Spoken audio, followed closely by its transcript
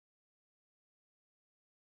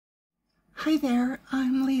Hi there,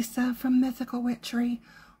 I'm Lisa from Mythical Witchery.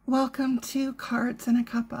 Welcome to Cards in a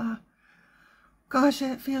Cuppa. Gosh,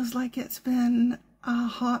 it feels like it's been a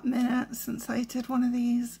hot minute since I did one of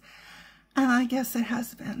these, and I guess it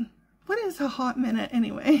has been. What is a hot minute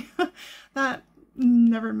anyway? That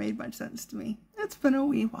never made much sense to me. It's been a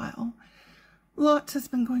wee while. Lots has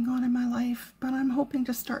been going on in my life, but I'm hoping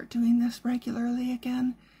to start doing this regularly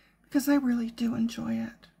again because I really do enjoy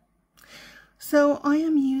it. So I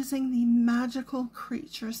am using the Magical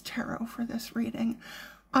Creatures Tarot for this reading.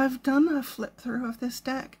 I've done a flip through of this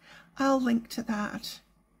deck. I'll link to that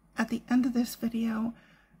at the end of this video,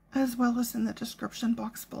 as well as in the description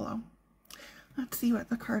box below. Let's see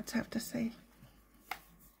what the cards have to say.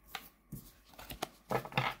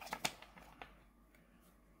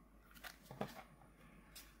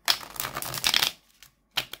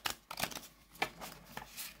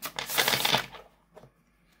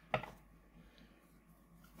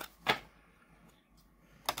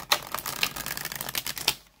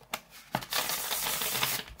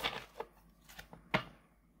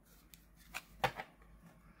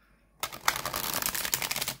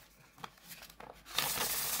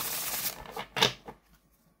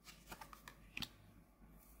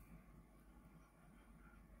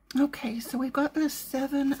 Okay, so we've got the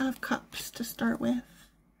Seven of Cups to start with,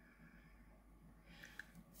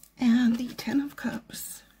 and the Ten of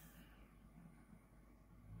Cups,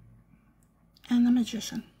 and the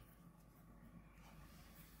Magician.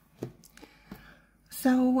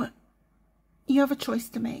 So you have a choice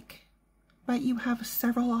to make, but you have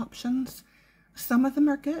several options. Some of them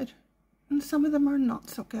are good, and some of them are not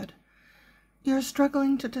so good. You're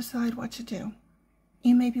struggling to decide what to do.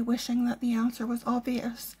 You may be wishing that the answer was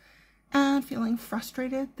obvious, and feeling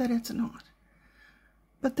frustrated that it's not.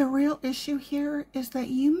 But the real issue here is that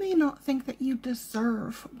you may not think that you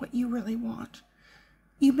deserve what you really want.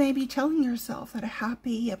 You may be telling yourself that a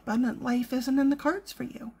happy, abundant life isn't in the cards for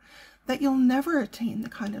you, that you'll never attain the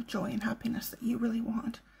kind of joy and happiness that you really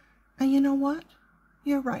want. And you know what?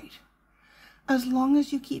 You're right. As long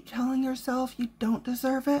as you keep telling yourself you don't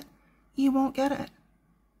deserve it, you won't get it.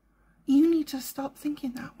 You need to stop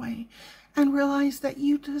thinking that way and realize that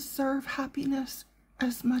you deserve happiness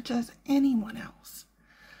as much as anyone else.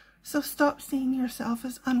 So stop seeing yourself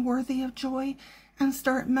as unworthy of joy and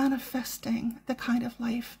start manifesting the kind of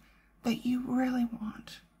life that you really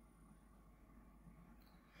want.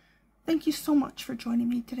 Thank you so much for joining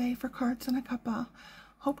me today for Cards in a Cuppa.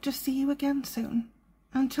 Hope to see you again soon.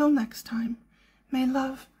 Until next time, may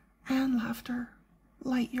love and laughter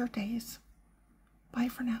light your days. Bye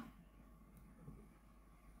for now.